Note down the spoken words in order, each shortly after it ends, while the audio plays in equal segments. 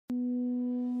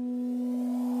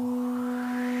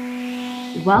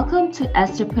Welcome to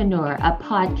Estherpreneur, a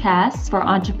podcast for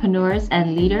entrepreneurs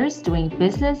and leaders doing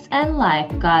business and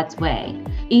life God's way.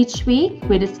 Each week,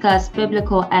 we discuss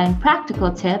biblical and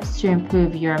practical tips to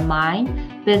improve your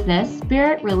mind, business,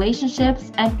 spirit,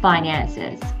 relationships, and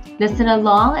finances. Listen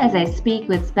along as I speak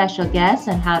with special guests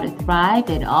on how to thrive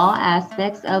in all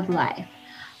aspects of life.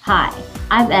 Hi,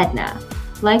 I'm Edna.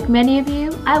 Like many of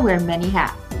you, I wear many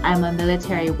hats. I'm a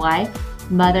military wife,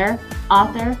 mother,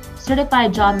 author,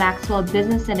 certified John Maxwell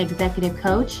business and executive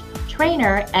coach,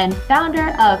 trainer, and founder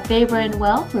of Favor and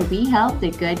Wealth, where we help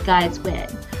the good guys win.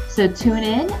 So tune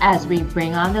in as we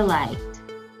bring on the light.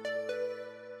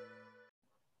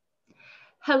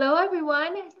 Hello,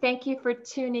 everyone. Thank you for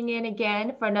tuning in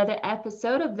again for another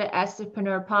episode of the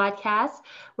Estherpreneur podcast,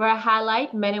 where I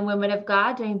highlight men and women of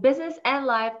God doing business and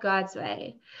life God's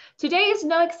way. Today is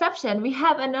no exception. We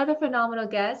have another phenomenal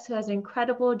guest who has an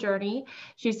incredible journey.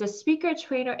 She's a speaker,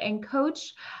 trainer, and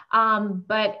coach,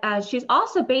 but she's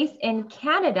also based in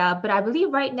Canada. But I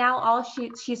believe right now all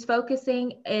she's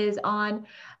focusing is on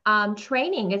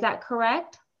training. Is that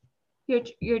correct?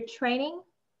 Your training?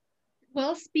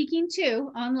 Well, speaking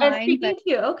too online. And speaking to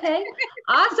you, okay.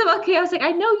 Awesome. Okay. I was like,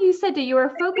 I know you said that you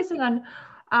were focusing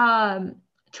on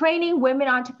training women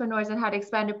entrepreneurs on how to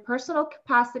expand their personal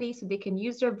capacity so they can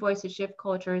use their voice to shift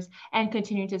cultures and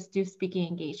continue to do speaking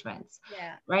engagements.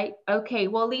 Yeah. Right. Okay.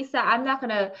 Well, Lisa, I'm not going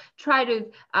to try to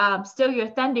steal your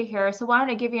thunder here. So why don't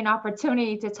I give you an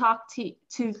opportunity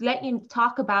to let you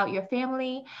talk about your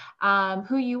family,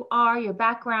 who you are, your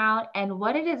background, and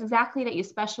what it is exactly that you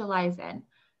specialize in.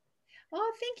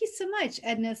 Oh, thank you so much,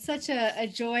 Edna. Such a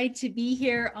joy to be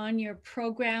here on your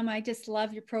program. I just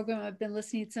love your program. I've been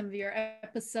listening to some of your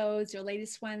episodes, your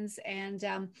latest ones. And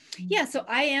yeah, so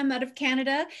I am out of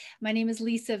Canada. My name is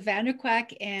Lisa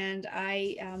Vanderquack, and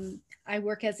I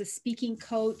work as a speaking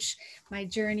coach. My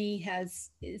journey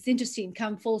it's interesting,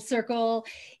 come full circle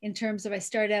in terms of I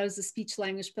started out as a speech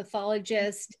language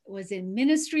pathologist, was in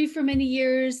ministry for many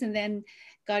years, and then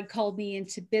God called me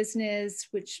into business,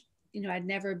 which I'd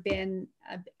never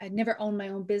owned my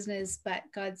own business, but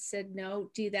God said,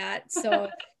 no, do that. So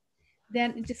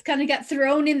then it just kind of got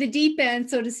thrown in the deep end,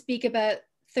 so to speak, about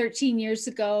 13 years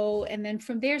ago. And then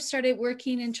from there started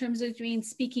working in terms of doing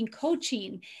speaking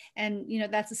coaching. And,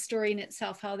 that's a story in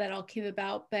itself, how that all came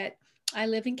about. But I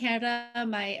live in Canada.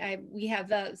 We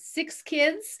have 6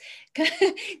 kids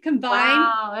combined.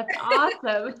 Wow, that's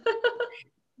awesome.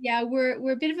 Yeah,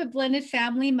 we're a bit of a blended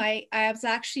family. My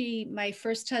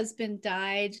first husband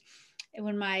died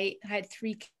when I had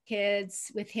 3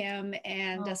 kids with him,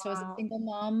 and so I was a single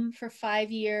mom for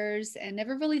 5 years and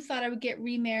never really thought I would get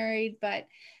remarried. But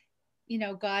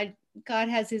God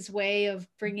has His way of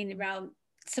bringing around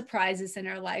surprises in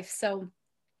our life. So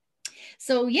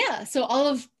yeah, so all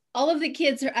of the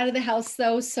kids are out of the house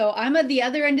though, so I'm at the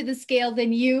other end of the scale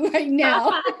than you right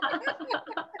now.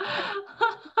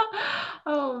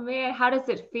 Oh man, how does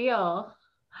it feel?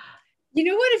 You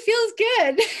know what? It feels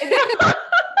good.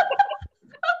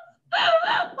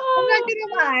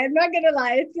 I'm not gonna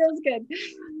lie. It feels good.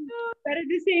 But at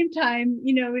the same time,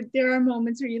 there are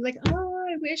moments where you're like, oh,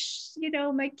 I wish,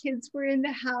 my kids were in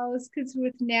the house, because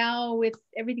with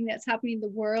everything that's happening in the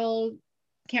world,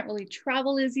 can't really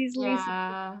travel as easily.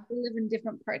 Yeah. So we live in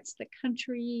different parts of the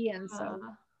country, and so.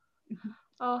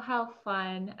 Oh, how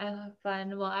fun.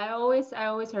 Fun. Well, I always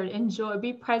heard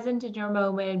be present in your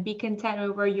moment, be content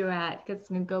with where you're at, because it's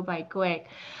going to go by quick.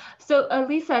 So,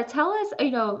 Lisa, tell us,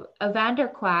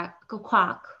 Vanderquack,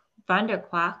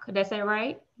 did I say it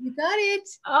right? You got it.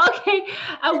 Okay.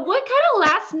 What kind of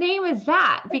last name is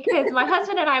that? Because my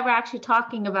husband and I were actually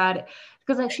talking about it,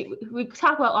 because we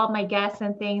talk about all my guests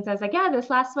and things. I was like, yeah,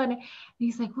 this last one. And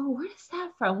he's like, well, where is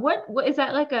that from? What is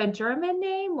that, like a German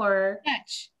name or?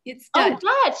 Dutch. It's Dutch.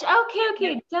 Oh, Dutch.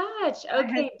 Okay. Yeah. Dutch.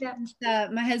 Okay.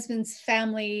 My husband's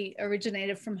family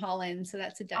originated from Holland, so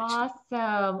that's a Dutch.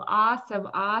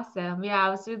 Awesome.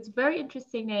 Yeah, it's a very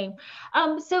interesting name.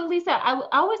 So Lisa, I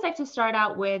always like to start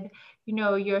out with,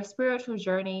 your spiritual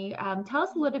journey. Tell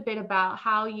us a little bit about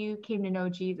how you came to know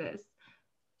Jesus.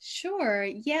 Sure.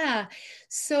 Yeah.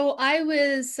 So I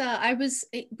was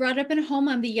brought up in a home.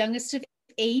 I'm the youngest of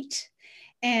 8.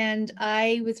 And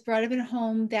I was brought up in a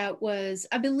home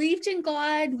I believed in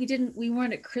God. We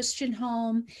weren't a Christian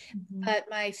home, but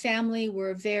my family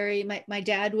were my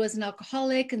dad was an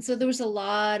alcoholic. And so there was a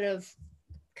lot of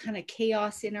kind of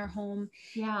chaos in our home.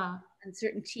 Yeah.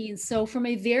 Uncertainty. And so from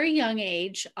a very young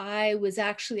age, I was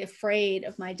actually afraid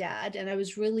of my dad. And I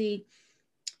was really,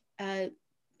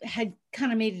 had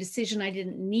kind of made a decision I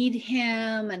didn't need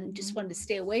him and just wanted to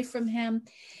stay away from him.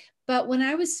 But when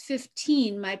I was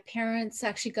 15, my parents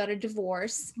actually got a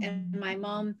divorce, and my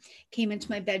mom came into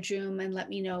my bedroom and let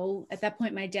me know. At that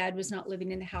point, my dad was not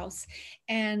living in the house.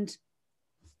 And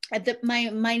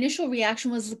my initial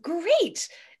reaction was, great,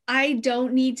 I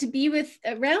don't need to be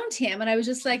around him. And I was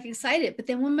just like excited. But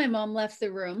then when my mom left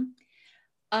the room,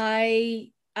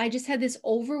 I just had this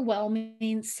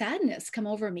overwhelming sadness come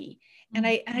over me. And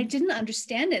I didn't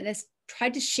understand it. And I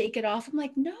tried to shake it off. I'm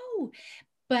like, no.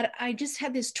 But I just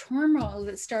had this turmoil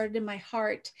that started in my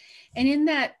heart. And in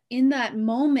that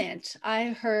moment,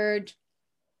 I heard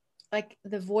like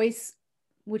the voice,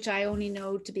 which I only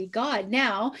know to be God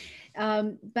now.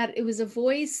 But it was a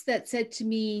voice that said to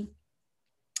me,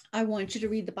 I want you to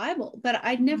read the Bible. But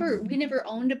we never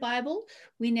owned a Bible.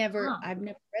 I've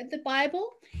never read the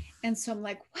Bible. And so I'm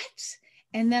like, what?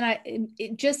 And then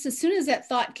just as soon as that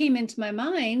thought came into my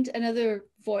mind,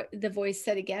 the voice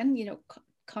said again,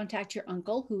 contact your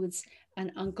uncle, who was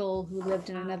an uncle who lived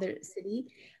in another city.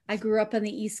 I grew up on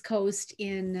the East Coast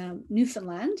in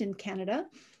Newfoundland in Canada,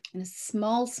 in a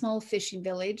small fishing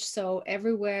village. So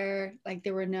everywhere, like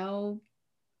there were no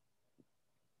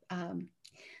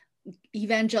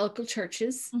evangelical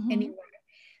churches anywhere.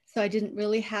 So I didn't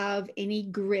really have any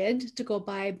grid to go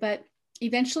by, but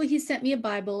eventually he sent me a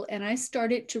Bible, and I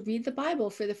started to read the Bible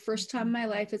for the first time in my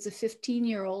life as a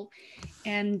 15-year-old.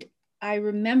 And I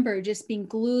remember just being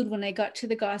glued when I got to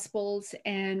the Gospels,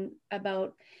 and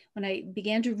about when I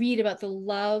began to read about the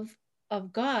love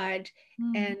of God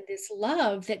and this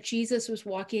love that Jesus was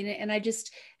walking in. And I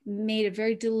just made a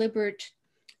very deliberate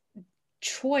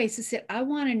choice to say, I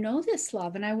want to know this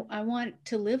love, and I want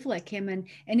to live like him. And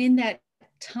in that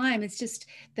time, it's just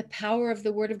the power of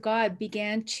the Word of God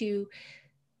began to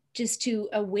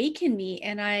awaken me.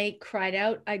 And I cried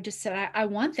out. I just said, I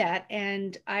want that.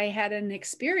 And I had an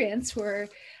experience where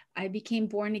I became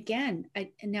born again.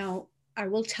 Now I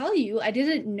will tell you, I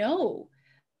didn't know,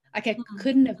 like I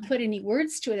couldn't have put any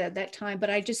words to it at that time, but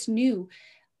I just knew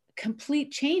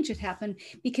complete change had happened,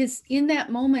 because in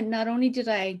that moment, not only did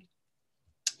I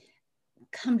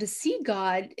come to see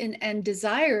God and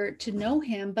desire to know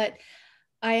him, but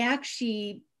I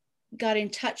actually got in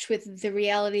touch with the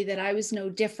reality that I was no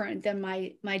different than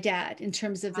my dad in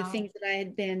terms of the things that I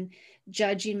had been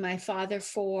judging my father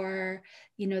for,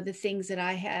 the things that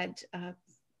I had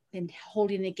been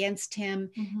holding against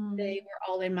him. They were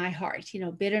all in my heart,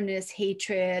 bitterness,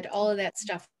 hatred, all of that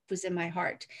stuff was in my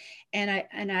heart. And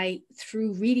I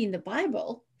through reading the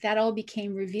Bible, that all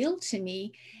became revealed to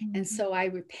me. And so I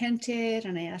repented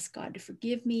and I asked God to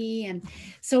forgive me. And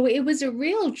so it was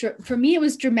for me, it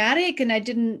was dramatic,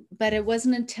 but it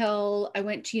wasn't until I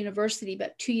went to university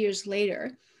about 2 years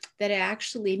later that I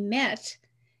actually met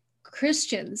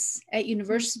Christians at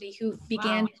university who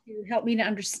began to help me to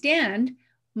understand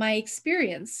my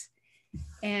experience.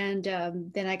 And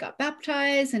then I got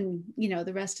baptized, and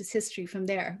the rest is history from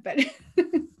there. But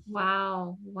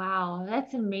Wow,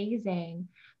 that's amazing.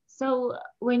 So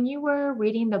when you were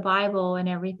reading the Bible and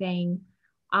everything,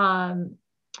 were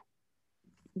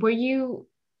you,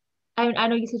 I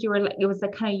know you said you were like, it was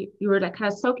like kind of, you were like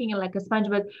kind of soaking it like a sponge,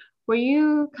 but were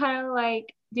you kind of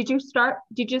like, did you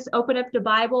just open up the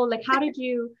Bible? Like, how did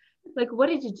you, like, what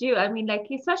did you do? I mean, like,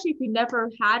 especially if you never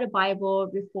had a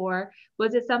Bible before,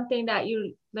 was it something that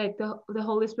you, like the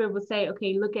Holy Spirit would say,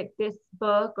 okay, look at this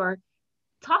book, or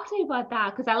talk to me about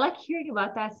that? Because I like hearing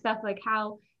about that stuff, like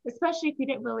how, especially if you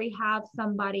didn't really have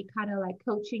somebody kind of like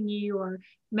coaching you or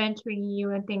mentoring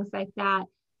you and things like that.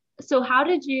 So how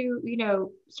did you,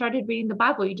 started reading the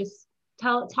Bible? You just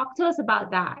talk to us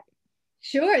about that.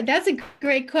 Sure, that's a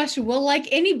great question. Well, like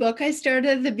any book, I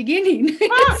started at the beginning.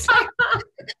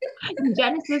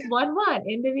 Genesis 1:1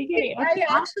 in the beginning. I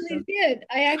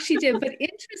actually did. But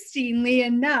interestingly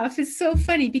enough, it's so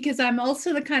funny because I'm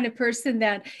also the kind of person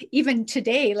that even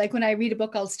today, like when I read a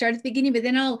book, I'll start at the beginning, but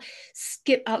then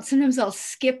sometimes I'll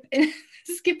skip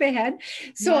skip ahead.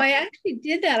 So I actually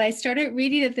did that. I started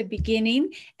reading at the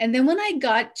beginning, and then when I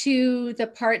got to the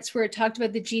parts where it talked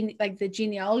about the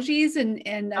genealogies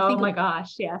and oh my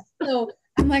gosh, yes. So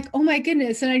I'm like, oh my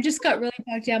goodness. And I just got really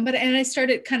bogged down, and I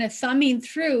started kind of thumbing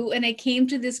through, and I came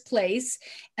to this place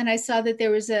and I saw that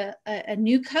there was a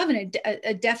new covenant,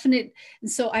 a definite.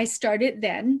 And so I started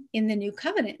then in the new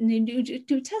covenant, in the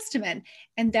New Testament.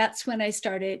 And that's when I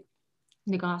started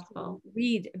the gospel,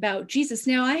 read about Jesus.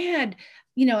 Now I had,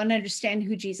 an understanding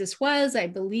who Jesus was. I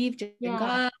believed in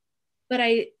God, but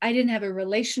I didn't have a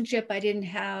relationship. I didn't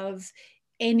have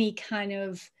any kind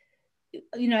of,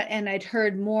 and I'd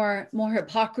heard more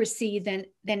hypocrisy than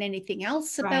anything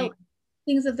else about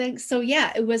things of things. So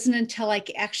it wasn't until I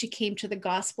actually came to the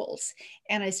Gospels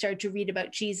and I started to read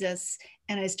about Jesus,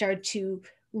 and I started to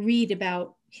read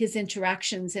about his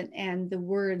interactions and the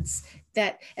words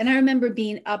and I remember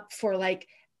being up for like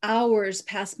hours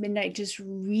past midnight, just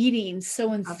reading,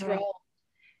 so enthralled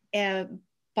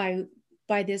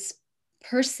by this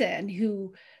person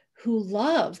who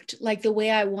loved like the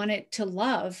way I wanted to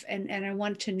love, and I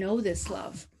want to know this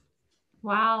love.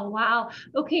 Wow. Wow.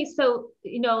 Okay. So,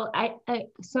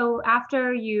 so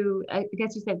after I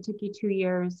guess you said it took you 2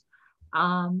 years,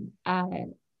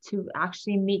 to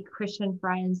actually meet Christian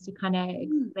friends to kind of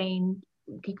explain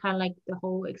kind of like the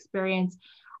whole experience.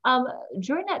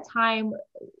 During that time,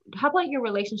 how about your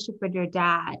relationship with your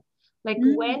dad? Like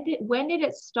when did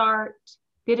it start?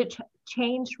 Did it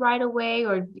change right away?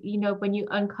 Or, when you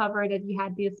uncovered that you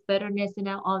had this bitterness and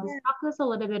all this, talk to us a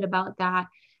little bit about that,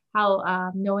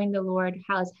 how knowing the Lord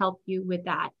has helped you with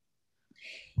that.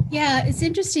 Yeah, it's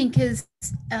interesting because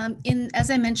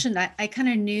as I mentioned, I kind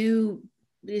of knew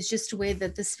it's just a way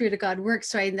that the Spirit of God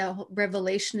works, right? And the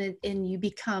revelation, and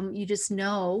you just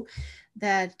know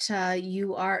that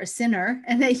you are a sinner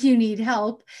and that you need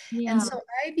help. Yeah. And so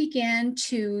I began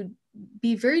to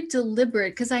be very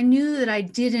deliberate because I knew that I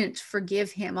didn't forgive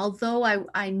him, although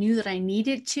I knew that I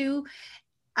needed to.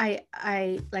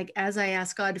 I like, as I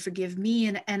asked God to forgive me,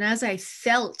 and as I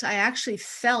actually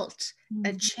felt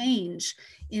a change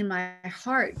in my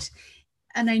heart.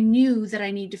 And I knew that I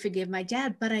need to forgive my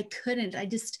dad, but I couldn't.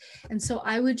 And so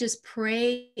I would just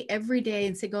pray every day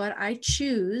and say, God, I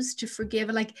choose to forgive.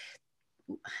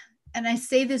 And I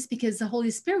say this because the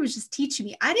Holy Spirit was just teaching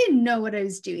me. I didn't know what I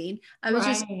was doing. I was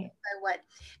just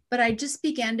but I just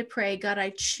began to pray, God,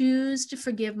 I choose to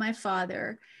forgive my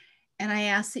father. And I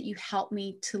ask that you help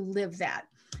me to live that.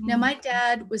 Now, my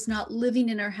dad was not living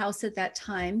in our house at that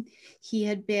time. He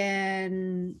had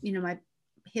been,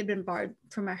 he had been barred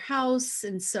from our house.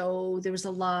 And so there was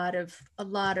a lot of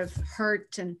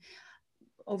hurt and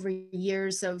over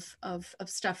years of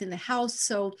stuff in the house.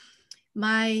 So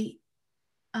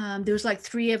there was like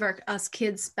 3 of us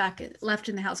kids left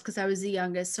in the house because I was the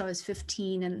youngest. So I was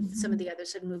 15 and some of the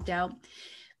others had moved out.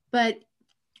 But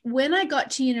when I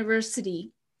got to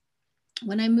university,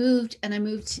 when I moved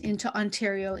into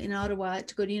Ontario, in Ottawa,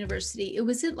 to go to university, it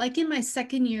was in my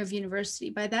 2nd year of university.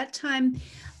 By that time,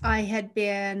 I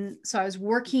was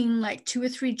working like 2 or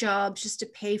 3 jobs just to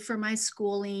pay for my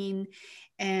schooling.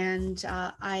 And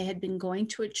I had been going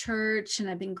to a church, and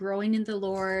I've been growing in the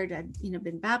Lord. I'd,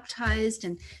 been baptized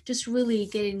and just really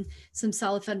getting some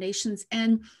solid foundations.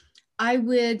 And I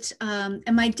would,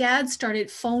 and my dad started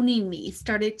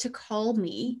to call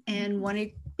me and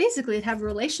wanted basically to have a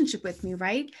relationship with me,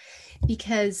 right?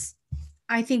 Because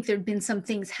I think there'd been some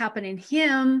things happen in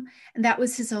him, and that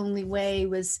was his only way.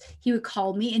 Was he would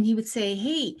call me and he would say,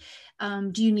 hey,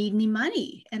 do you need any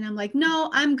money? And I'm like,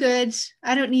 no, I'm good.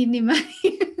 I don't need any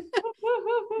money.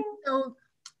 So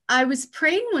I was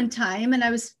praying one time, and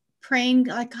I was praying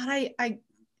like, God, I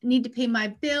need to pay my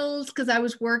bills because I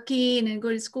was working and go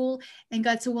to school. And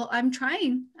God said, well, I'm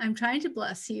trying to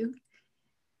bless you.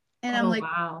 And I'm like,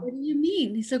 wow. What do you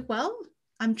mean? He's like, well,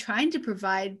 I'm trying to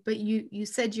provide, but you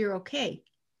said you're okay.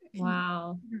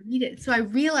 Wow. You need it. So I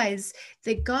realized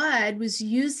that God was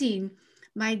using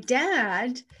my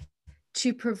dad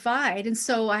to provide. And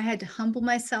so I had to humble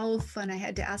myself, and I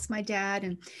had to ask my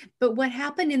dad. But what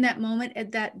happened in that moment,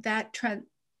 at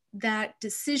that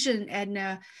decision,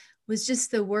 Edna, was just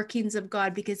the workings of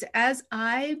God. Because as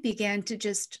I began to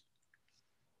just,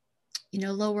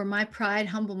 lower my pride,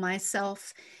 humble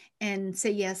myself, and say,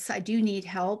 yes, I do need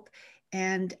help,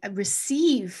 and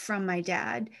receive from my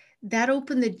dad, that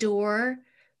opened the door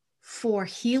for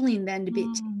healing then to be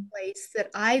taking place,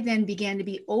 that I then began to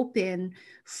be open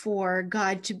for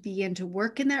God to begin to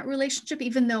work in that relationship.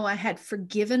 Even though I had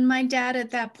forgiven my dad at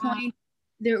that point,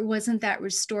 there wasn't that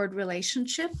restored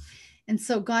relationship. And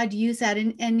so God used that.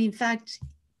 And in fact,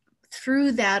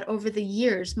 through that, over the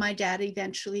years, my dad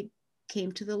eventually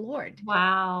came to the Lord.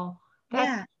 Wow.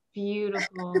 That's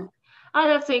beautiful. Oh,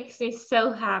 that makes me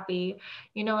so happy,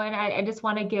 and I just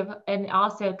want to give, and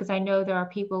also because I know there are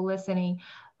people listening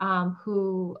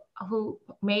who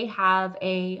may have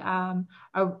a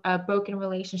broken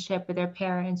relationship with their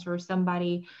parents or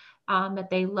somebody that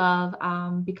they love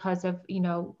because of,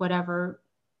 whatever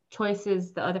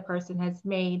choices the other person has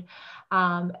made.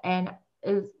 And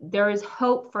there is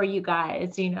hope for you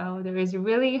guys, there is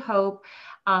really hope.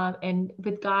 And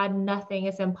with God, nothing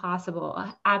is impossible.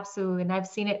 Absolutely. And I've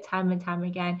seen it time and time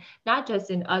again, not just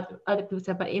in other people's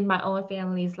life, but in my own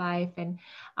family's life and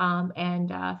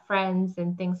friends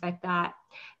and things like that.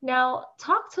 Now,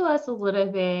 talk to us a little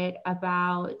bit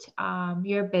about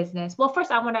your business. Well,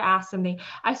 first, I want to ask something.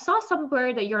 I saw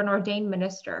somewhere that you're an ordained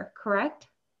minister, correct?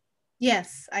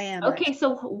 Yes, I am Okay, actually.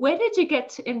 so when did you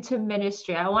get into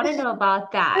ministry? I want to know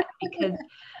about that because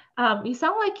you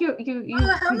sound like Oh, how you've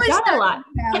much done a time lot.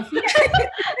 do you have?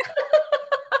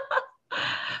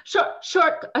 Yeah.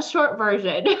 A short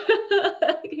version.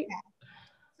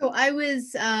 So I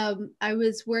was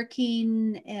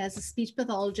working as a speech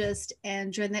pathologist,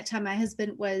 and during that time, my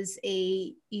husband was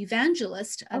a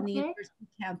evangelist on the Okay. university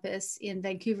campus in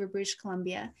Vancouver, British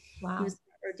Columbia. He was Wow. an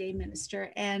ordained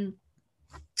minister, and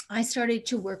I started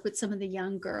to work with some of the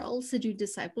young girls to do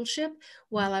discipleship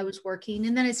while I was working.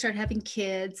 And then I started having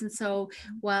kids. And so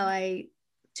while I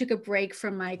took a break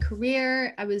from my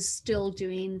career, I was still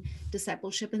doing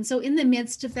discipleship. And so in the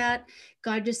midst of that,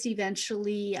 I just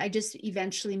eventually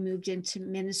moved into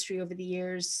ministry over the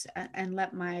years and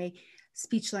let my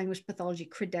speech language pathology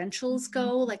credentials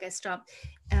go. Like I stopped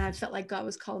and I felt like God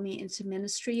was calling me into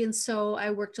ministry. And so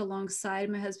I worked alongside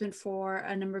my husband for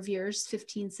a number of years,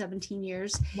 15, 17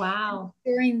 years. Wow.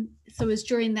 So it was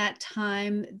during that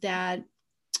time that,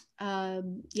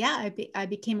 I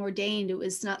became ordained. It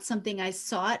was not something I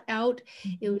sought out.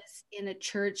 It Mhm. was in a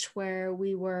church where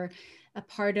we were a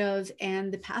part of,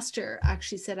 and the pastor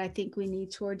actually said, I think we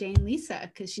need to ordain Lisa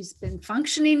because she's been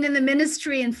functioning in the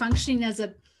ministry and functioning as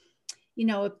a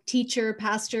teacher,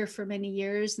 pastor for many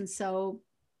years. And so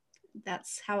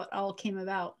that's how it all came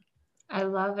about. I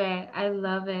love it. I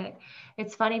love it.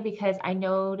 It's funny because I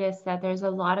noticed that there's a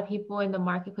lot of people in the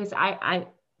marketplace.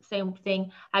 Same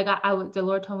thing. The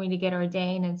Lord told me to get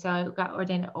ordained. And so I got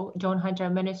ordained at Joan Hunter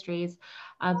Ministries,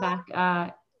 back,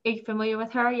 are you familiar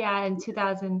with her? Yeah. In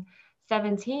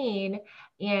 2017.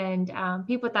 And,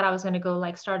 people thought I was going to go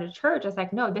like start a church. I was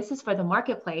like, no, this is for the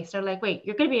marketplace. They're like, wait,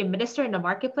 you're going to be a minister in the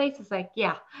marketplace? It's like,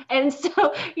 yeah. And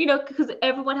so, because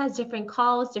everyone has different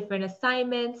calls, different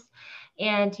assignments.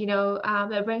 And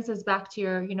that brings us back to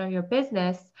your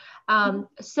business.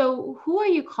 So who are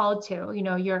you called to?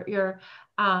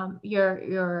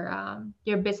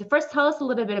 Your business. First, tell us a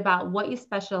little bit about what you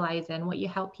specialize in, what you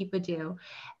help people do,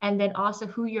 and then also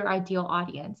who your ideal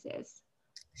audience is.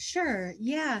 Sure.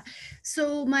 Yeah.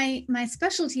 So my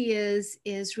specialty is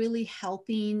really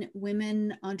helping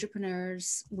women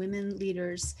entrepreneurs, women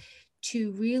leaders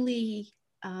to really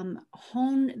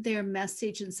hone their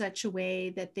message in such a way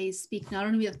that they speak not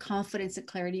only with confidence and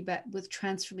clarity, but with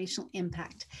transformational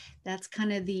impact. That's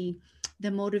kind of the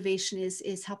motivation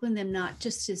is helping them not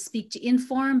just to speak to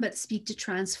inform, but speak to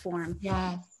transform,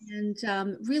 Yes. and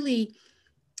really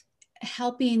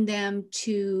helping them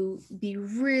to be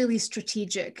really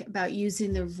strategic about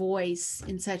using their voice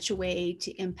in such a way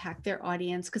to impact their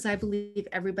audience. Because I believe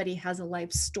everybody has a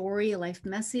life story, a life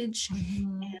message,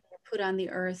 Mhm. and we're put on the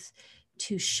earth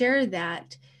to share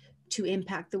that, to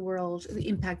impact the world,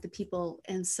 impact the people.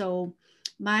 And so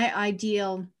my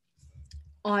ideal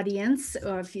audience,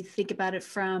 or if you think about it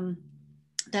from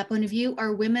that point of view,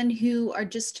 are women who are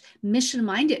just mission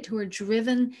minded, who are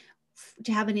driven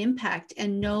to have an impact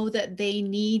and know that they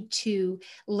need to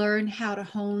learn how to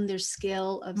hone their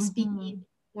skill of speaking Mhm.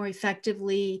 more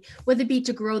effectively, whether it be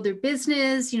to grow their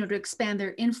business, to expand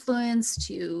their influence,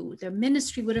 to their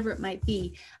ministry, whatever it might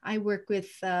be. I work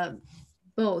with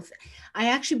both. I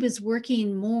actually was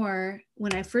working more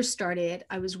when I first started.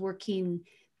 I was working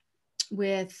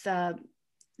with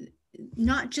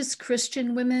not just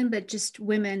Christian women, but just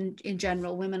women in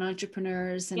general, women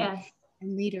entrepreneurs Yes.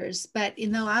 and leaders. But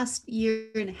in the last year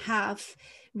and a half,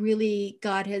 really,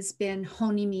 God has been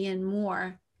honing me in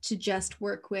more to just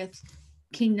work with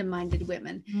kingdom minded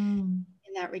women Mm.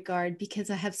 in that regard, because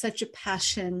I have such a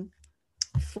passion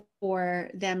for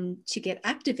them to get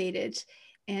activated,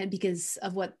 and because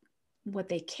of what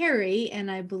they carry.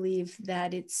 And I believe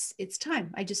that it's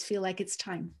time. I just feel like it's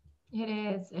time. It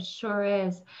is. It sure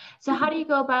is. So how do you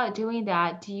go about doing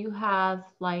that? Do you have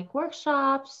like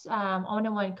workshops,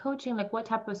 one-on-one coaching? Like what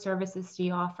type of services do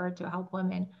you offer to help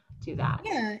women do that?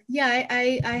 Yeah.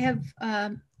 I have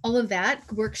all of that,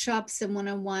 workshops and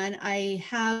one-on-one. I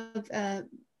have a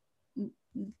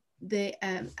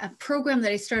program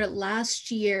that I started last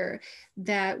year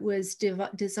that was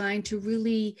designed to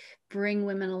really bring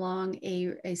women along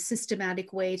a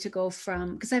systematic way to go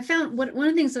from, because I found one of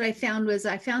the things that I found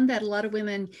that a lot of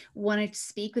women wanted to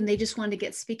speak and they just wanted to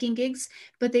get speaking gigs,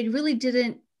 but they really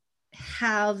didn't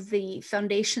have the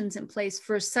foundations in place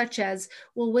for, such as,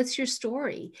 well, what's your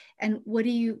story and what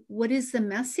is the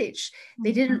message?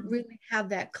 They didn't Mhm. really have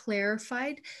that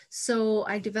clarified. So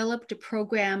I developed a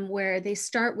program where they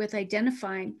start with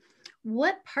identifying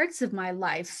what parts of my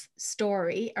life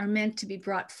story are meant to be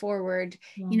brought forward.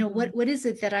 Mhm. What is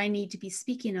it that I need to be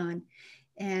speaking on?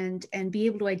 and be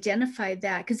able to identify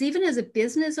that. Because even as a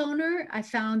business owner, I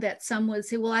found that some would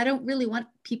say, well, I don't really want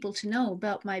people to know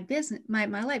about my business, my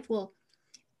life. Well,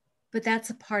 but that's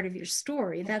a part of your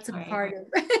story. That's a part of,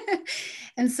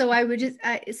 and so I would just,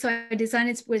 so I designed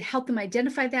it would help them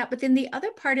identify that. But then the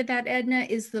other part of that, Edna,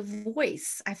 is the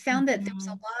voice. I found that there's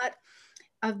a lot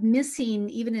of missing,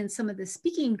 even in some of the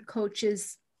speaking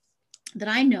coaches that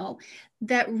I know,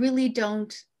 that really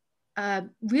don't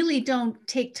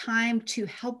take time to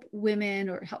help women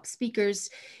or help speakers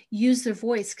use their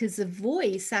voice, because the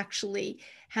voice actually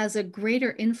has a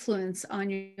greater influence on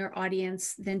your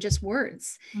audience than just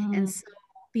words. And so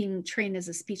being trained as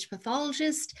a speech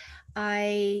pathologist,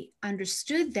 I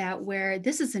understood that, where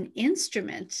this is an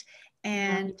instrument,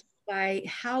 and by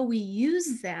how we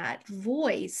use that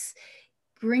voice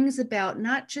brings about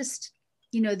not just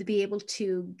to be able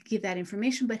to give that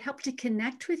information, but help to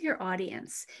connect with your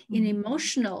audience in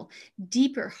emotional,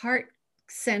 deeper heart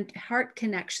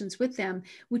connections with them,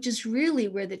 which is really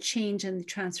where the change and the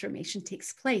transformation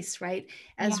takes place, right?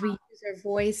 As we use our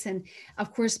voice. And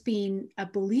of course, being a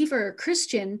believer, a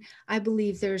Christian, I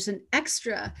believe there's an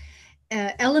extra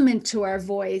element to our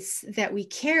voice that we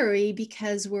carry,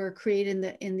 because we're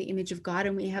created in the image of God,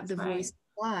 and we have the voice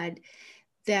of God,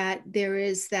 that there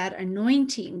is that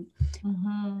anointing,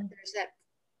 there's that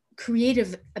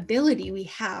creative ability we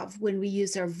have when we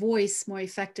use our voice more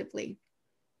effectively.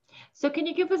 So can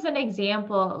you give us an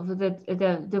example of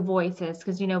the voices?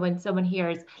 Because, when someone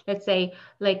hears, let's say,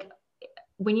 like,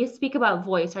 when you speak about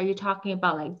voice, are you talking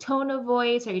about like tone of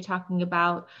voice? Are you talking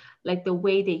about like the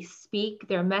way they speak,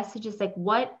 their messages? Like,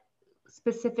 what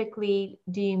specifically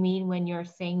do you mean when you're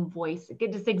saying voice?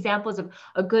 Give us examples of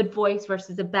a good voice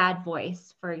versus a bad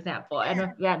voice, for example. I don't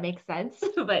know if that makes sense,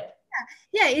 but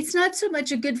yeah, it's not so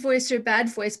much a good voice or bad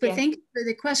voice, but thank you for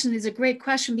the question. It's a great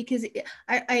question, because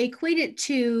I equate it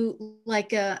to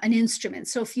like an instrument.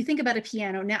 So if you think about a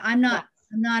piano, now I'm not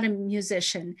a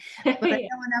musician, but I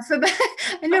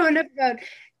know enough about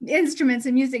instruments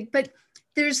and music. But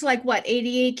there's like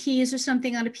 88 keys or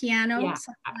something on a piano,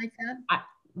 something like that.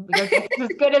 It's as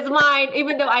good as mine,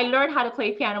 even though I learned how to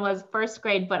play piano was first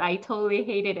grade, but I totally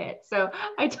hated it. So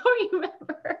I don't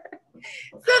remember.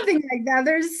 Something like that.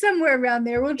 There's somewhere around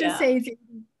there. We'll just say,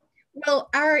 well,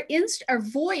 our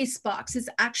voice box is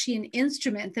actually an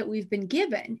instrument that we've been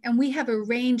given, and we have a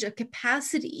range of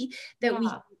capacity that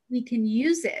we can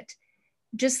use it,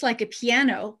 just like a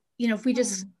piano. If we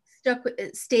just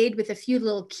stayed with a few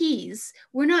little keys,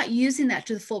 we're not using that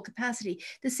to the full capacity.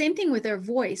 The same thing with our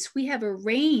voice. We have a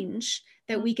range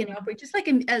that we can operate, just like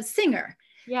a singer.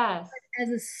 Yes. But as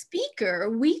a speaker,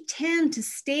 we tend to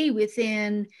stay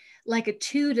within like a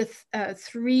 2 to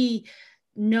 3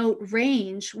 note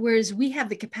range, whereas we have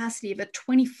the capacity of a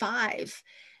 25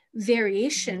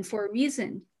 variation for a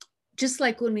reason. Just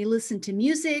like when we listen to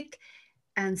music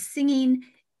and singing,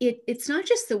 it's not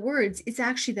just the words, it's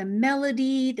actually the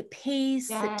melody, the pace,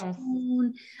 the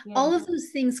tone, all of those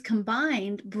things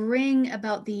combined bring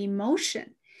about the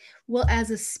emotion. Well, as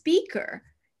a speaker,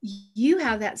 you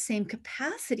have that same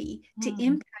capacity to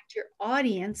impact your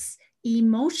audience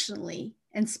emotionally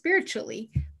and spiritually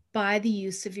by the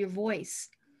use of your voice.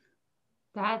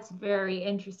 That's very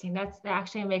interesting. That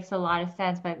actually makes a lot of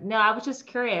sense. But no, I was just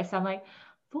curious. I'm like,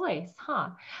 voice, huh?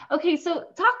 Okay, so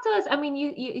talk to us. I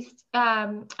mean,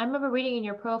 I remember reading in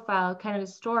your profile kind of a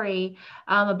story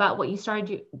about what you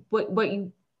started,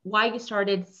 why you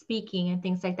started speaking and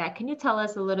things like that. Can you tell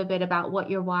us a little bit about what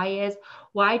your why is?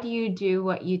 Why do you do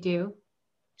what you do?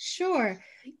 Sure.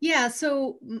 Yeah.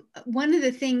 So one of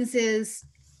the things is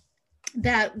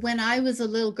that when I was a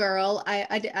little girl,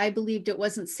 I believed it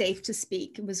wasn't safe to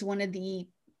speak. It was one of the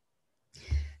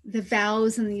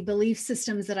vows and the belief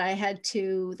systems that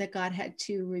that God had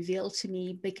to reveal to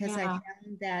me, because I found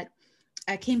that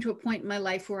I came to a point in my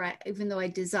life where even though I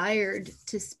desired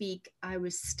to speak, I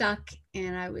was stuck,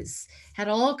 and had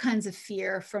all kinds of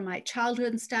fear from my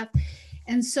childhood and stuff.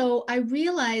 And so I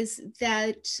realized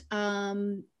that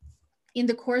in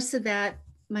the course of that,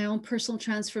 my own personal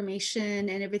transformation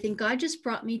and everything, God just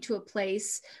brought me to a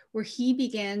place where He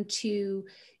began to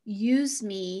use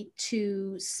me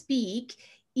to speak,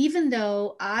 even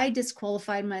though I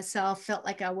disqualified myself, felt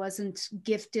like I wasn't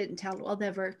gifted and talented,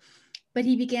 whatever. But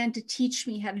He began to teach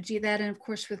me how to do that. And of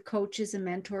course, with coaches and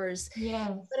mentors.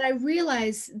 Yes. But I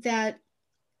realized that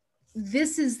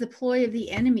this is the ploy of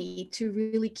the enemy to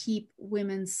really keep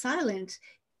women silent,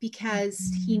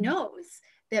 because he knows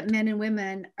that men and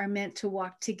women are meant to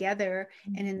walk together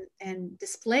and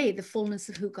display the fullness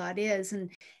of who God is.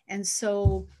 And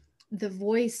so the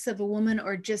voice of a woman,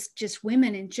 or just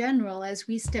women in general, as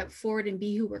we step forward and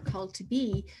be who we're called to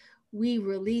be, we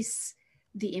release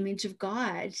the image of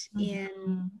God. And,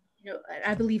 Mhm.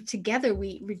 I believe together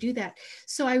we do that.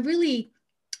 So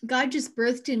God just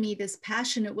birthed in me this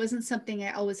passion. It wasn't something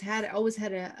I always had. I always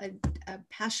had a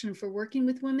passion for working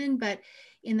with women, but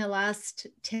in the last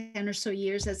 10 or so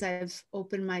years, as I've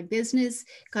opened my business,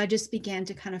 God just began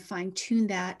to kind of fine tune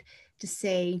that to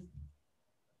say,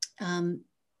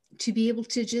 to be able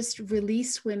to just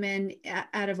release women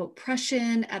out of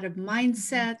oppression, out of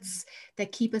mindsets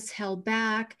that keep us held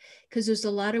back. Because there's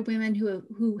a lot of women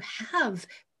who have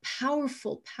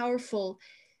powerful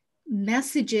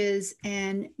messages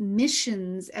and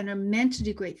missions and are meant to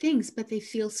do great things, but they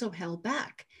feel so held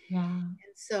back. Yeah.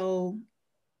 And so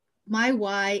my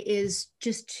why is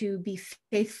just to be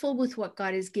faithful with what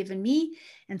God has given me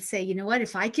and say, you know what,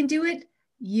 if I can do it,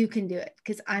 you can do it,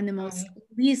 because I'm the most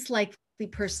least likely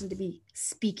person to be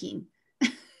speaking.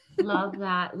 Love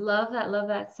that. Love that. Love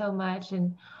that so much.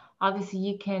 And obviously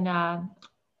you can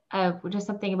just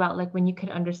something about like when you can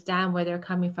understand where they're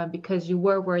coming from because you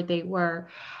were where they were.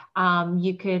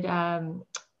 You could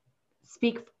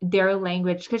speak their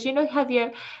language because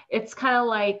it's kind of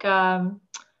like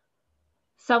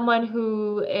someone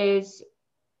who is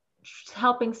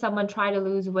helping someone try to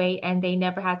lose weight and they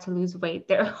never had to lose weight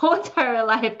their whole entire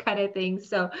life kind of thing.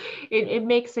 So it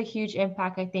makes a huge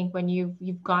impact, I think, when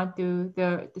you've gone through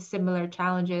the similar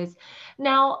challenges.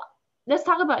 Now let's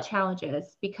talk about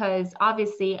challenges, because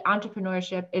obviously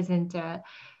entrepreneurship isn't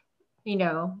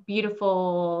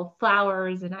beautiful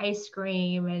flowers and ice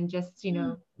cream and just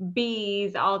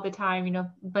bees all the time,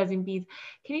 buzzing bees.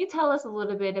 Can you tell us a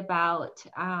little bit about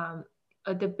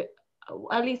the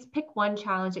at least pick one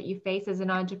challenge that you face as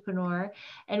an entrepreneur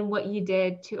and what you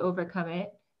did to overcome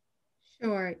it?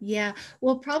 Sure. Yeah.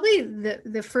 Well, probably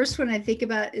the first one I think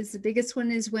about is the biggest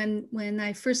one is when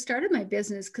I first started my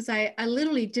business, because I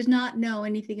literally did not know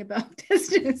anything about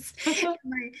business.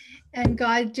 And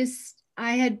God just,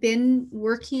 I had been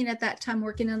working at that time,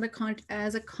 working on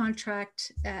as a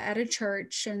contract at a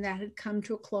church, and that had come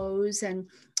to a close. And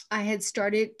I had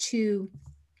started to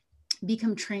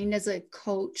become trained as a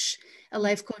coach, a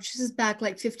life coach. This is back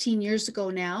like 15 years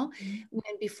ago now,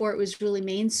 when before it was really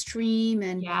mainstream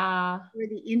and where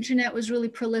the internet was really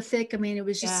prolific. I mean, it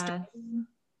was just starting.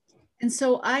 And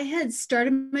so I had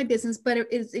started my business, but it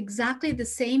is exactly the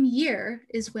same year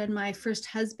is when my first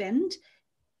husband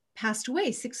passed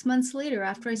away. 6 months later,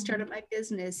 after I started my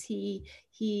business, he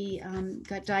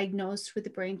got diagnosed with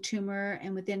a brain tumor,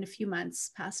 and within a few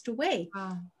months passed away.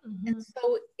 Wow. And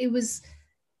so it was,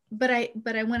 but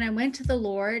when I went to the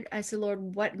Lord, I said,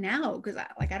 Lord, what now? Because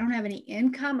I don't have any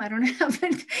income. I don't have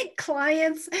any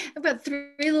clients. I've got 3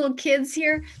 little kids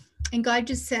here. And God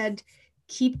just said,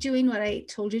 keep doing what I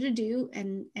told you to do,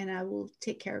 and I will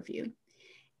take care of you.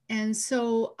 And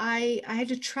so I had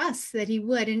to trust that he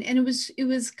would. And it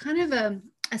was kind of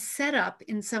a setup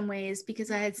in some ways,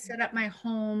 because I had set up my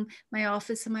home, my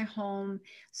office in my home,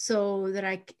 so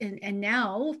that and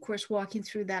now, of course, walking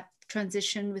through that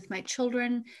transition with my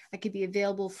children, I could be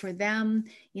available for them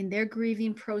in their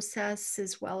grieving process,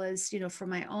 as well as, for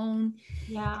my own.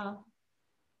 Yeah.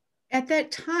 At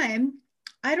that time,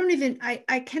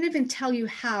 I can't even tell you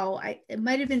how. It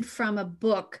might have been from a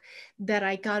book that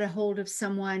I got a hold of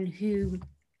someone who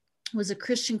was a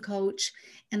Christian coach,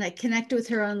 and I connected with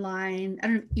her online. I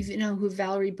don't even know who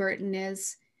Valerie Burton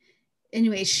is.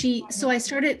 Anyway, so I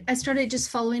started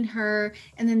just following her,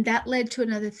 and then that led to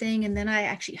another thing. And then I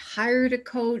actually hired a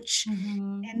coach,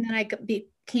 and then I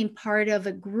became part of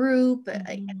a group.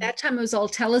 At that time, it was all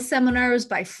teleseminars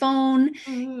by phone,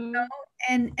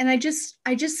 and I just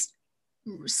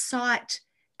sought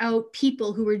out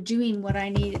people who were doing what I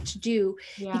needed to do,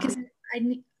 because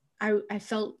I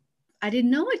felt I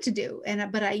didn't know what to do,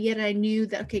 yet I knew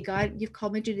that, okay, God, you've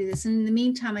called me to do this. And in the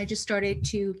meantime, I just started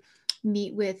to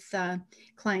meet with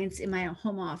clients in my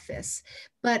home office.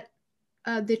 But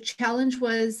the challenge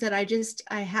was that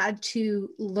I had to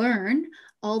learn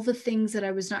all the things that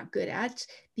I was not good at,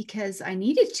 because I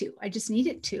just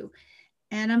needed to.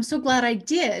 And I'm so glad I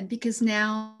did, because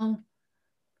now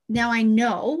I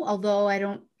know, although I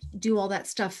don't do all that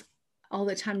stuff all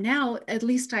the time now, at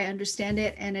least I understand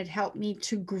it, and it helped me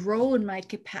to grow in my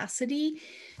capacity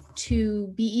to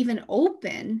be even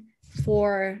open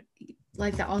for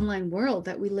like the online world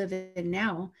that we live in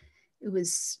now.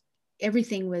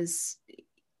 Everything was,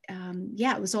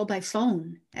 it was all by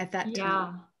phone at that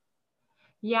time.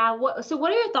 Yeah. So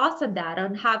what are your thoughts on that,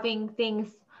 on having things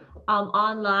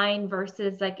online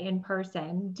versus like in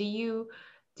person? Do you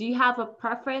have a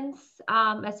preference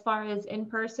as far as in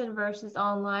person versus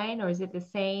online, or is it the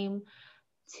same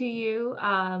to you?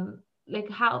 Like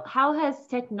how has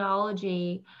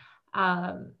technology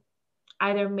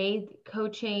either made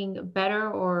coaching better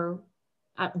or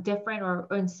different or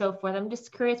and so forth. I'm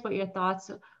just curious what your thoughts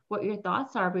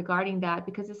are regarding that,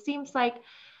 because it seems like,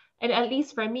 and at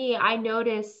least for me, I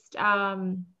noticed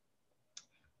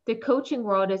the coaching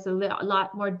world is a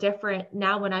lot more different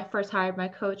now. When I first hired my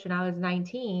coach when I was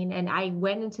 19 and I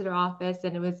went into their office,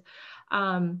 and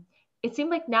it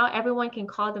seemed like now everyone can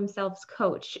call themselves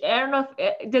coach. I don't know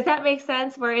if does that make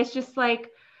sense, where it's just like,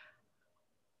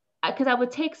 because I would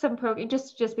take some program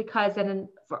just because, and then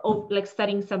for like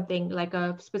studying something like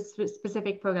a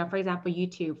specific program, for example,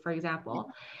 YouTube, for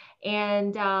example,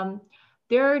 and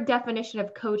their definition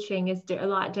of coaching is a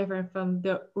lot different from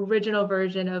the original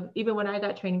version of even when I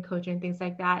got training coaching, things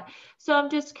like that. So I'm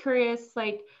just curious,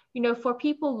 like, for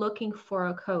people looking for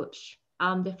a coach,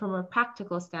 from a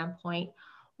practical standpoint,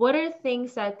 what are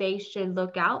things that they should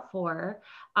look out for,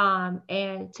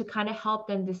 and to kind of help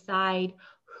them decide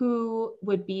who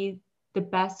would be the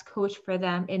best coach for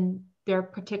them in their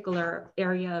particular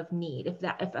area of need,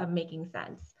 if I'm making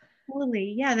sense.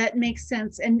 Totally. Yeah, that makes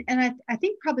sense. And I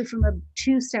think probably from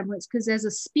two standpoints, because as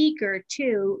a speaker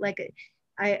too, like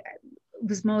I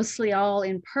was mostly all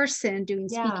in person doing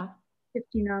speaking. Yeah.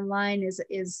 Shifting online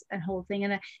is a whole thing.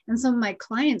 And some of my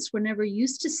clients were never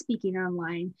used to speaking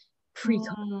online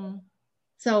pre-COVID.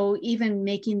 So even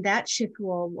making that shift,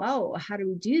 well, whoa, how do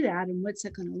we do that? And what's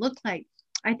it going to look like?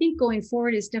 I think going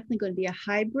forward is definitely going to be a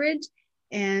hybrid.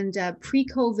 And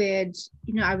pre-COVID,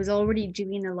 I was already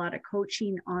doing a lot of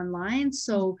coaching online.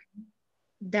 So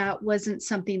that wasn't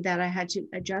something that I had to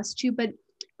adjust to. But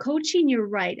coaching, you're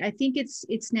right. I think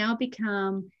it's now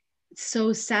become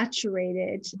so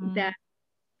saturated that,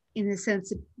 in the sense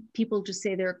that people just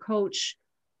say they're a coach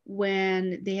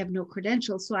when they have no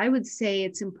credentials. So I would say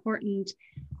it's important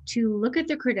to look at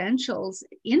their credentials,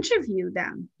 interview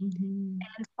them, and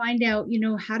find out,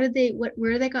 how did they,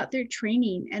 where they got their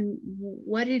training, and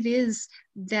what it is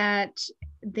that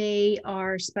they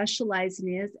are specializing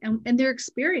in, and their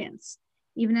experience,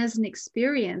 even as an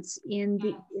experience in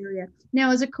the area.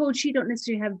 Now, as a coach, you don't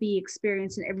necessarily have the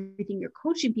experience in everything you're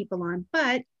coaching people on,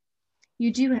 but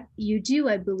you do,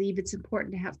 I believe it's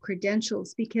important to have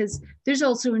credentials, because there's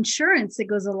also insurance that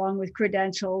goes along with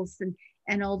credentials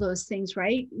and all those things,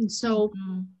 right? And so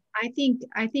I think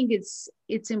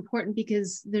it's important,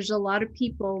 because there's a lot of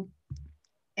people,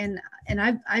 and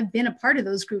I've been a part of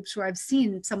those groups where I've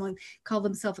seen someone call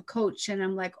themselves a coach, and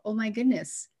I'm like, oh my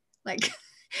goodness, like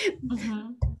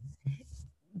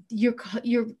you're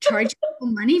charging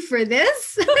money for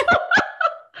this?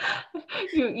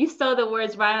 You stole the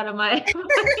words right out of my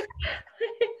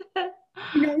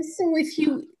So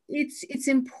it's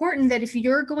important that if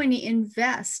you're going to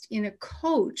invest in a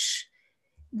coach,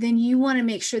 then you want to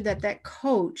make sure that that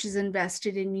coach is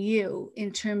invested in you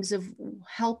in terms of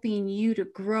helping you to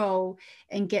grow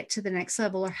and get to the next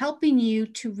level, or helping you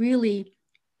to really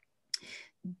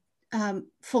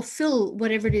fulfill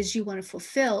whatever it is you want to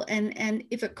fulfill. And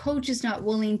if a coach is not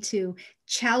willing to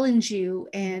challenge you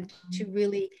and to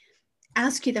really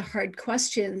ask you the hard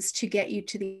questions to get you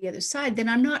to the other side, then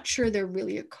I'm not sure they're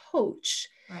really a coach.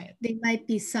 Right. They might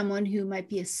be someone who might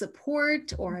be a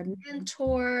support or a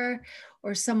mentor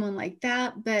or someone like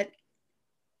that. But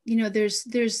there's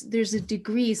a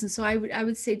degrees, and so I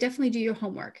would say definitely do your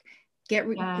homework, get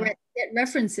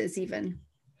references even.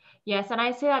 Yes, and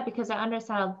I say that because I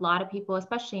understand a lot of people,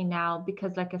 especially now,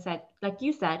 because like I said, like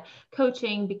you said,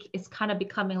 coaching is kind of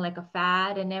becoming like a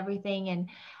fad and everything, and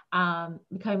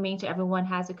becoming mainstream. Everyone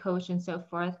has a coach and so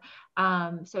forth.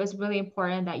 So it's really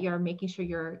important that you're making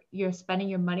sure you're spending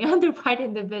your money on the right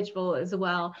individual as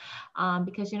well,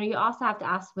 because you also have to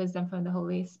ask wisdom from the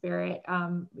Holy Spirit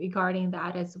regarding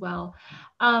that as well.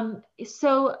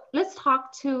 So let's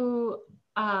talk to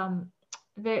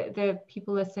the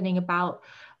people listening about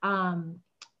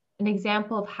an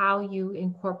example of how you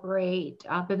incorporate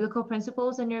biblical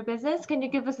principles in your business. Can you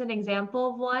give us an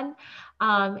example of one?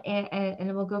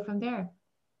 And we'll go from there.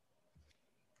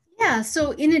 Yeah.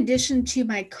 So in addition to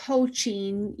my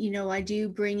coaching, I do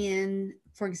bring in,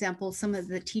 for example, some of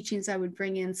the teachings. I would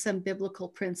bring in some biblical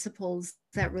principles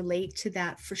that relate to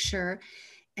that for sure.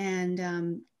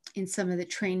 And in some of the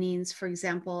trainings, for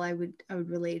example, I would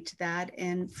relate to that.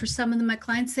 And for some of my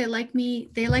clients, they like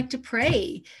to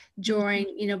pray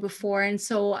during, before. And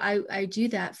so I do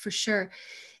that for sure.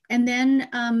 And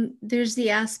then there's the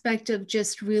aspect of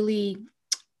just really,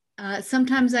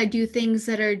 sometimes I do things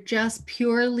that are just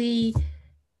purely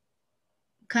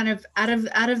kind of out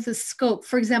of the scope.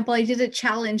 For example, I did a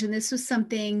challenge, and this was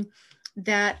something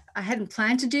that I hadn't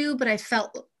planned to do, but I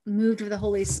felt moved with the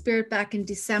Holy Spirit back in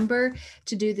December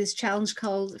to do this challenge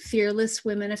called Fearless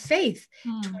Women of Faith.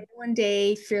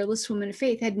 21-day Fearless Women of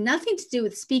Faith. Had nothing to do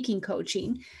with speaking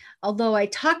coaching, although I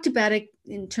talked about it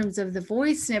in terms of the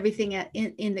voice and everything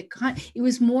it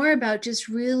was more about just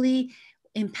really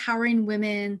empowering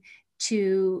women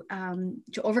to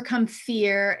overcome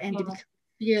fear and to become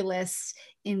fearless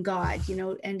in God,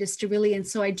 and just to really, and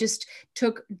so I just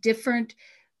took different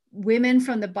women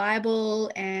from the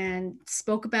Bible and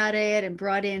spoke about it and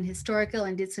brought in historical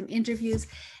and did some interviews.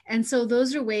 And so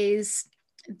those are ways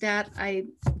that I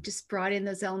just brought in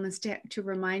those elements to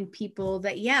remind people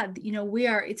that,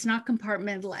 it's not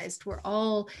compartmentalized. We're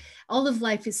all of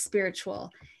life is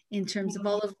spiritual in terms of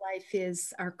all of life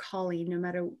is our calling, no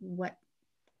matter what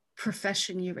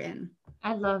profession you're in.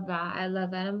 I love that.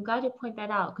 I'm glad you point that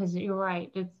out, because you're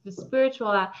right. It's the spiritual.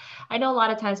 I know a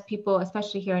lot of times people,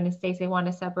 especially here in the States, they want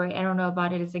to separate. I don't know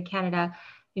about it as in Canada,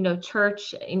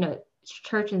 church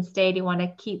and state, they want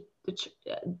to keep the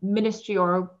ministry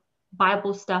or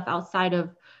Bible stuff outside of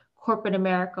corporate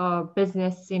America or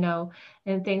business,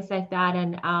 and things like that.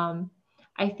 And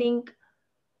I think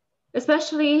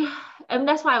especially, and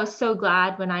that's why I was so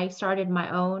glad when I started my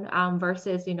own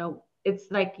versus,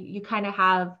 it's like you kind of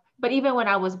have, but even when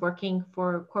I was working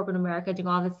for corporate America, doing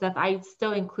all this stuff, I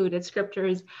still included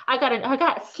scriptures. I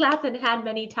got slapped in the hand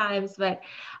many times, but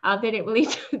they didn't really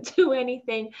do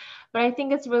anything. But I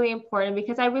think it's really important,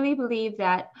 because I really believe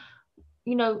that,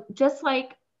 just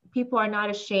like people are not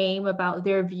ashamed about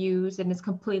their views and it's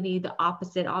completely the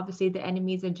opposite, obviously the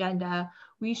enemy's agenda,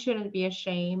 we shouldn't be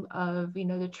ashamed of,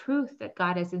 the truth that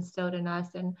God has instilled in us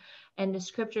and the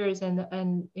scriptures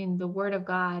and in the word of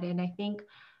God. And I think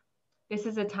this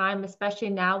is a time, especially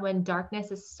now when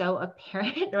darkness is so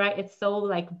apparent, right? It's so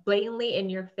like blatantly in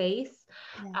your face.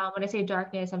 Yeah. When I say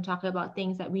darkness, I'm talking about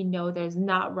things that we know there's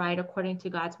not right according to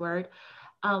God's word.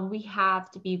 We have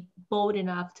to be bold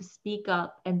enough to speak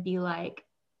up and be like,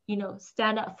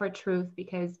 stand up for truth,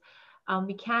 because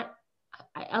we can't,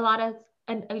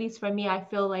 and at least for me, I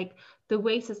feel like the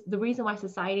reason why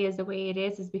society is the way it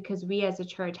is because we as a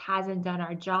church hasn't done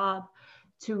our job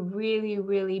to really,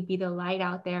 really be the light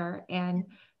out there and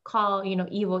call,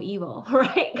 evil,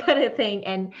 right? Kind of thing.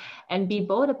 And be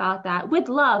bold about that with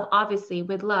love, obviously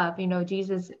with love,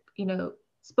 Jesus,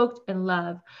 spoke in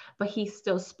love, but he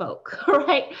still spoke,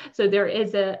 right? So there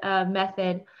is a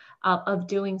method of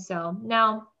doing so.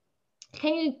 Now,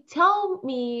 can you tell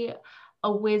me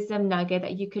a wisdom nugget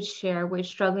that you could share with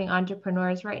struggling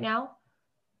entrepreneurs right now?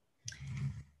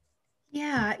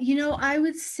 Yeah, I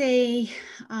would say,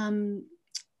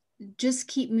 just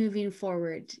keep moving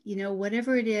forward.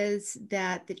 Whatever it is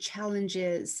that the challenge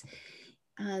is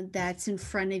that's in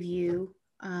front of you.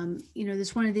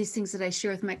 There's one of these things that I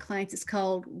share with my clients. It's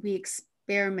called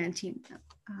re-experimenting.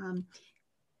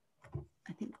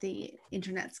 I think the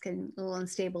internet's getting a little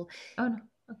unstable. Oh, no.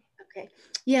 Okay.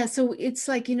 Yeah. So it's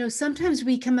like, sometimes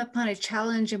we come upon a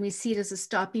challenge and we see it as a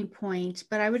stopping point,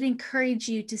 but I would encourage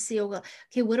you to see,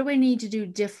 okay, what do I need to do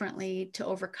differently to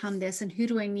overcome this? And who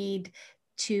do I need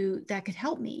that could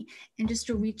help me? And just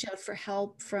to reach out for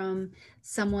help from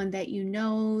someone that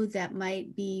that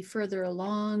might be further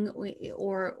along,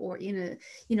 or in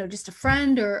a, just a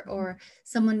friend or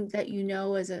someone that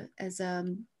as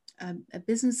a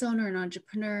business owner, an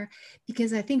entrepreneur,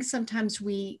 because I think sometimes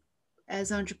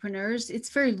as entrepreneurs, it's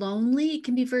very lonely. It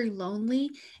can be very lonely.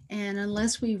 And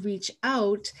unless we reach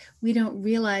out, we don't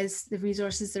realize the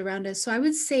resources around us. So I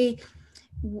would say,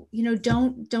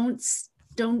 don't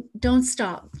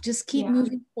stop. Just keep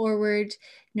moving forward,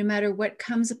 no matter what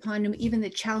comes upon them, even the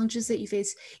challenges that you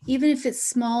face, even if it's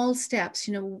small steps.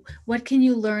 What can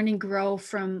you learn and grow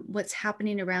from what's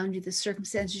happening around you, the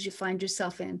circumstances you find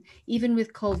yourself in, even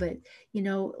with COVID.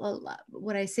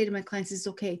 What I say to my clients is,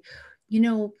 okay,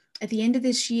 at the end of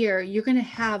this year, you're going to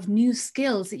have new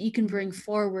skills that you can bring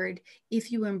forward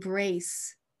if you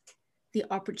embrace the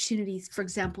opportunities, for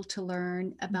example, to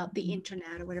learn about the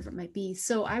internet or whatever it might be.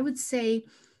 So I would say,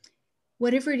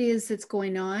 whatever it is that's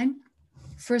going on,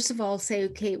 first of all, say,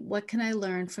 okay, what can I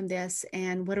learn from this?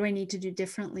 And what do I need to do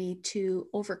differently to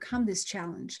overcome this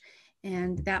challenge?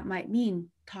 And that might mean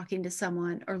talking to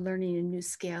someone or learning a new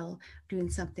skill, doing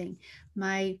something.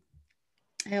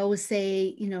 I always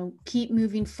say, keep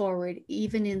moving forward,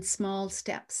 even in small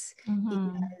steps,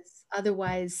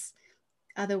 because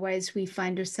otherwise we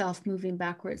find ourselves moving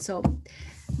backwards. So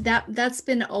that's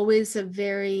been always a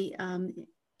very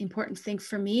important thing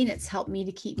for me, and it's helped me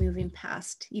to keep moving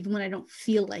past, even when I don't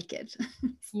feel like it.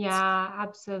 Yeah,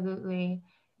 absolutely.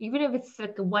 Even if it's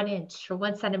like 1 inch or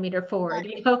 1 centimeter forward,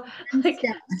 like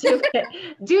do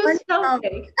it, do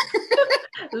something.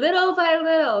 Little by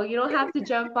little. You don't have to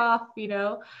jump off, you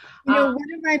know. One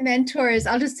of my mentors,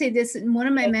 I'll just say this, and one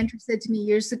of my mentors said to me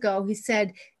years ago, he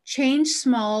said, change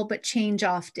small, but change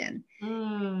often.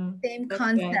 Same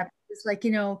concept. Good. It's like,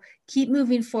 keep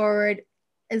moving forward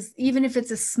as even if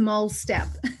it's a small step.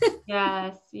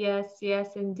 Yes,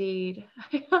 indeed.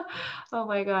 Oh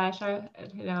my gosh, I'm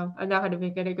not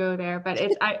gonna go there, but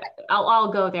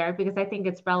I'll go there because I think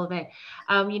it's relevant.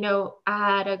 I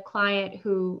had a client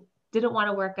who didn't want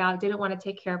to work out, didn't want to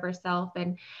take care of herself,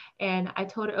 and I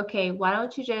told her, okay, why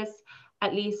don't you just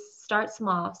at least start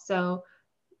small? So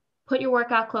put your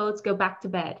workout clothes, go back to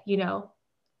bed.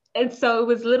 And so it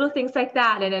was little things like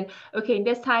that. And then, okay,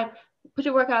 this time, put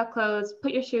your workout clothes,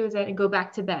 put your shoes in, and go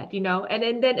back to bed.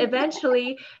 And then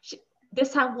eventually,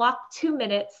 this time, walk 2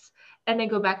 minutes and then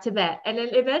go back to bed. And then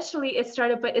eventually it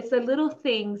started, but it's the little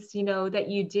things, that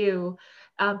you do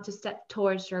to step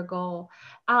towards your goal.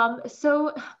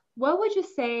 So what would you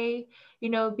say,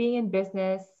 being in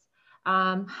business,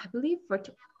 I believe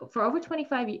for over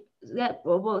 25 years, it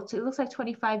looks like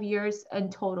 25 years in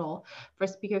total for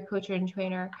speaker, coach, and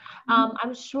trainer.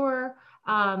 I'm sure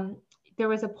there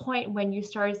was a point when you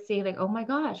started seeing like, oh my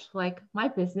gosh, like my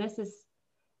business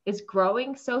is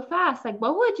growing so fast. Like,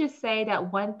 what would you say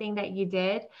that one thing that you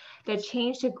did that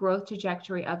changed the growth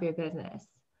trajectory of your business?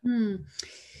 I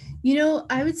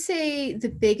would say the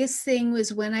biggest thing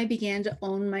was when I began to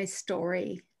own my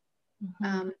story.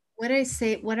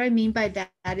 What I mean by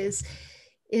that is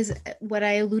what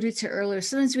I alluded to earlier.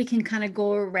 Sometimes we can kind of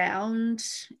go around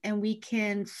and we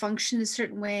can function a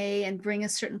certain way and bring a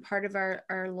certain part of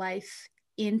our life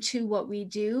into what we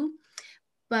do.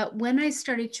 But when I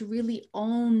started to really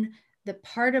own the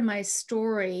part of my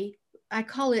story, I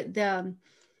call it the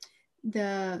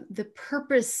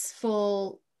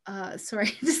purposeful,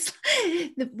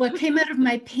 what came out of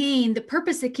my pain, the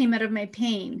purpose that came out of my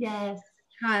pain. Yes.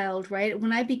 Child, right?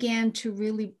 When I began to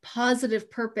really positive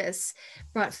purpose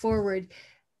brought forward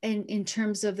in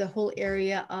terms of the whole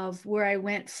area of where I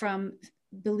went from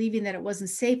believing that it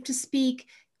wasn't safe to speak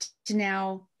to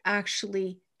now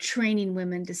actually training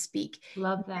women to speak.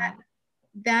 Love that.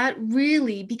 That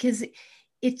really, because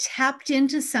it tapped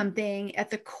into something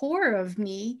at the core of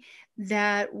me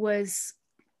that was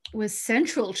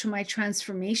central to my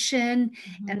transformation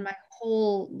and my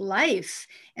whole life.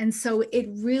 And so it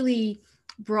really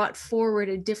brought forward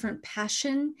a different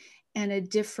passion and a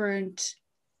different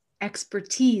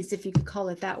expertise, if you could call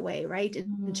it that way, right?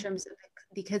 In terms of,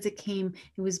 because it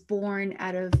was born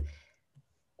out of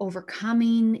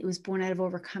overcoming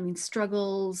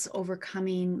struggles,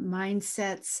 overcoming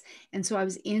mindsets. And so I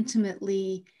was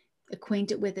intimately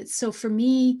acquainted with it. So for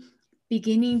me,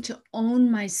 beginning to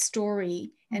own my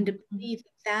story and to believe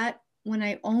that when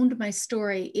I owned my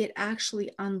story, it actually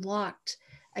unlocked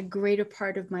a greater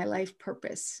part of my life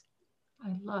purpose. I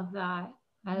love that.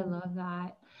 I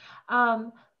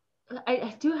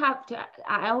do have to,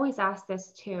 I always ask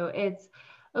this too. It's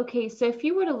okay. So if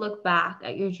you were to look back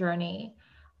at your journey,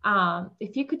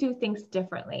 if you could do things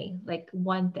differently, like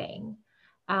one thing,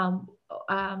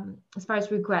 as far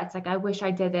as regrets, like I wish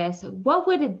I did this, what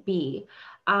would it be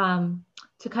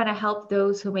to kind of help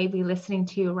those who may be listening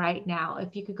to you right now?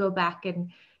 If you could go back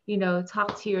and,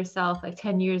 talk to yourself like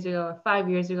 10 years ago or 5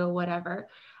 years ago, whatever.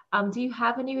 Do you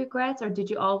have any regrets, or did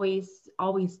you always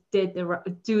do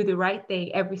the right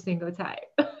thing every single time?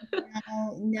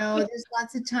 No, there's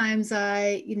lots of times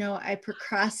I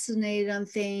procrastinated on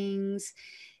things.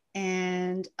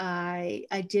 And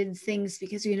I did things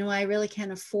because, I really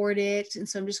can't afford it. And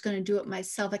so I'm just going to do it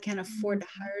myself. I can't afford to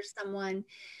hire someone.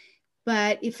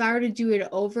 But if I were to do it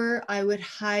over, I would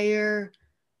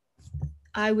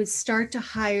start to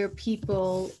hire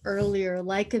people earlier,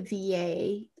 like a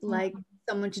VA, like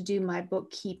someone to do my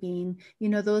bookkeeping,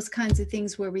 those kinds of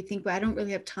things where we think, well, I don't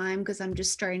really have time because I'm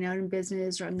just starting out in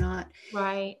business, or I'm not.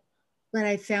 Right. But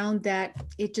I found that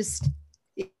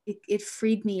it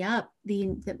freed me up.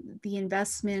 The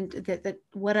investment that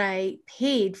what I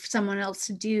paid for someone else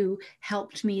to do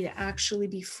helped me to actually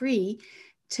be free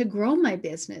to grow my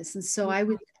business. And so I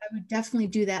would definitely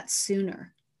do that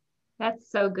sooner. That's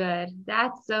so good.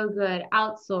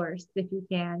 Outsource if you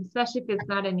can, especially if it's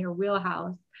not in your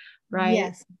wheelhouse, right?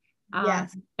 Yes.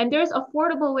 Yes. And there's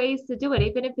affordable ways to do it,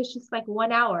 even if it's just like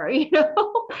 1 hour, it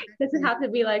doesn't have to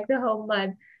be like the whole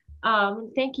month.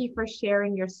 Thank you for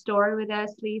sharing your story with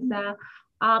us, Lisa.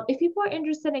 If people are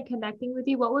interested in connecting with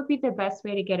you, what would be the best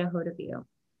way to get a hold of you?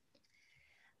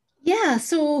 Yeah,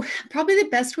 so probably the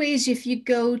best way is if you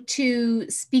go to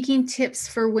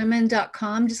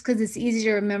speakingtipsforwomen.com, just because it's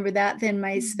easier to remember that than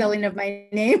my spelling of my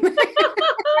name.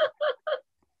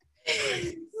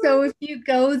 So if you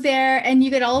go there, and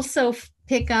you could also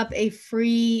pick up a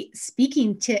free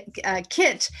speaking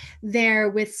kit there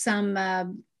with some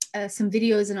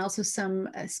videos and also some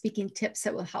speaking tips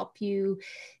that will help you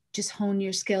just hone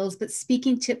your skills. But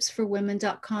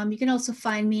speakingtipsforwomen.com. You can also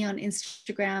find me on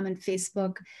Instagram and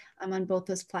Facebook. I'm on both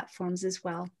those platforms as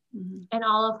well. Mm-hmm. And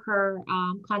all of her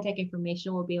contact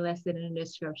information will be listed in the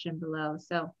description below.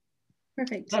 So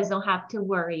perfect. You guys don't have to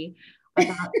worry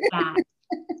about that,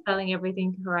 spelling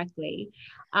everything correctly.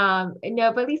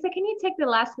 No, but Lisa, can you take the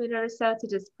last minute or so to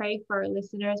just pray for our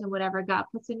listeners and whatever God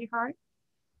puts in your heart?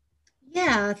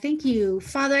 Yeah, thank you.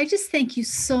 Father, I just thank you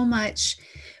so much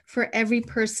for every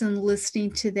person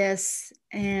listening to this.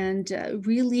 And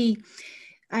really,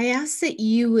 I ask that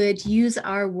you would use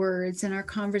our words and our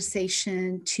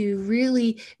conversation to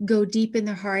really go deep in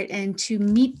their heart and to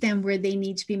meet them where they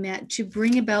need to be met, to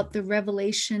bring about the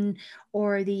revelation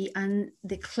or the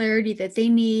clarity that they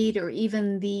need, or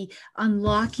even the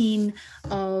unlocking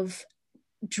of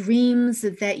dreams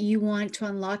that you want to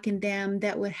unlock in them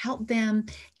that would help them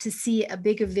to see a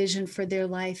bigger vision for their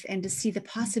life and to see the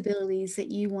possibilities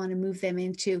that you want to move them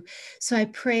into. So I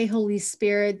pray, Holy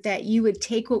Spirit, that you would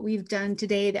take what we've done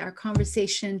today, our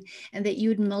conversation, and that you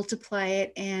would multiply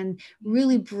it and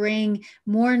really bring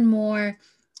more and more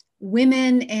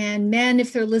women and men,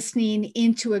 if they're listening,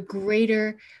 into a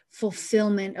greater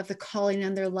fulfillment of the calling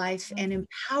on their life, and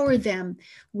empower them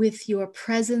with your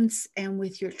presence and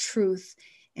with your truth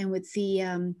and with the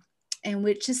and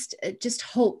with just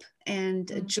hope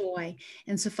and joy.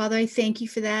 And so, Father, I thank you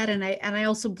for that. And I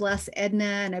also bless Edna,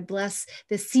 and I bless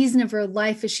the season of her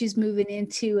life as she's moving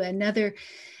into another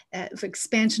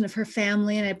expansion of her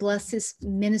family. And I bless this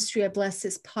ministry. I bless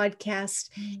this podcast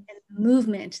and the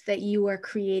movement that you are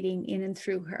creating in and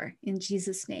through her. In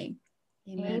Jesus' name.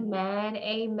 Amen. Amen.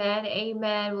 Amen.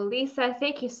 Amen. Well, Lisa,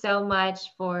 thank you so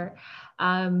much for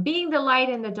being the light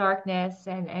in the darkness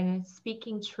and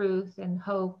speaking truth and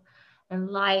hope and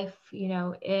life,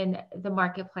 in the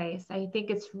marketplace. I think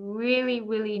it's really,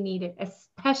 really needed,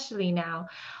 especially now,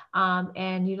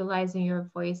 and utilizing your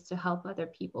voice to help other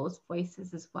people's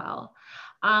voices as well.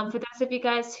 For those of you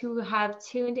guys who have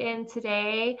tuned in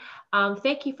today,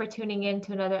 thank you for tuning in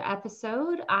to another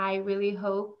episode. I really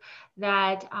hope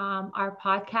that our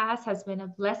podcast has been a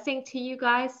blessing to you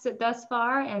guys thus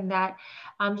far, and that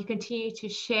you continue to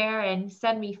share and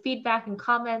send me feedback and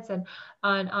comments and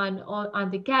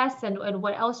on the guests and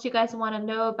what else you guys want to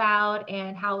know about,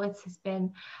 and how it has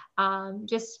been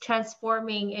just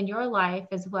transforming in your life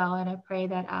as well. And I pray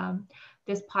that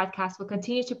this podcast will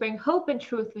continue to bring hope and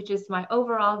truth, which is my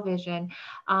overall vision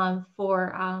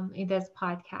for this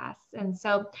podcast. And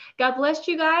so God bless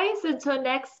you guys. Until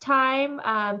next time,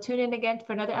 tune in again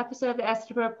for another episode of the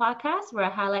Esterpreneur Podcast, where I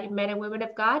highlight men and women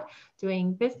of God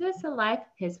doing business and life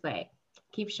His way.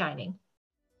 Keep shining.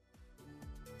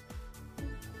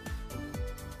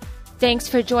 Thanks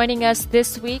for joining us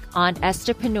this week on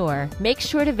Esterpreneur. Make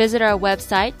sure to visit our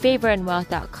website,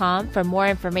 favorandwealth.com, for more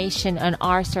information on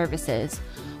our services.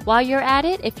 While you're at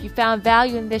it, if you found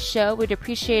value in this show, we'd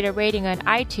appreciate a rating on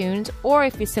iTunes, or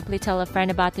if you simply tell a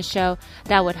friend about the show,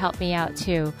 that would help me out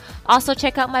too. Also,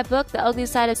 check out my book, The Ugly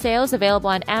Side of Sales, available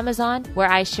on Amazon,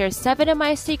 where I share 7 of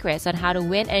my secrets on how to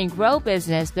win and grow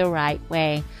business the right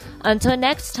way. Until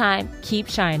next time, keep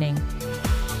shining.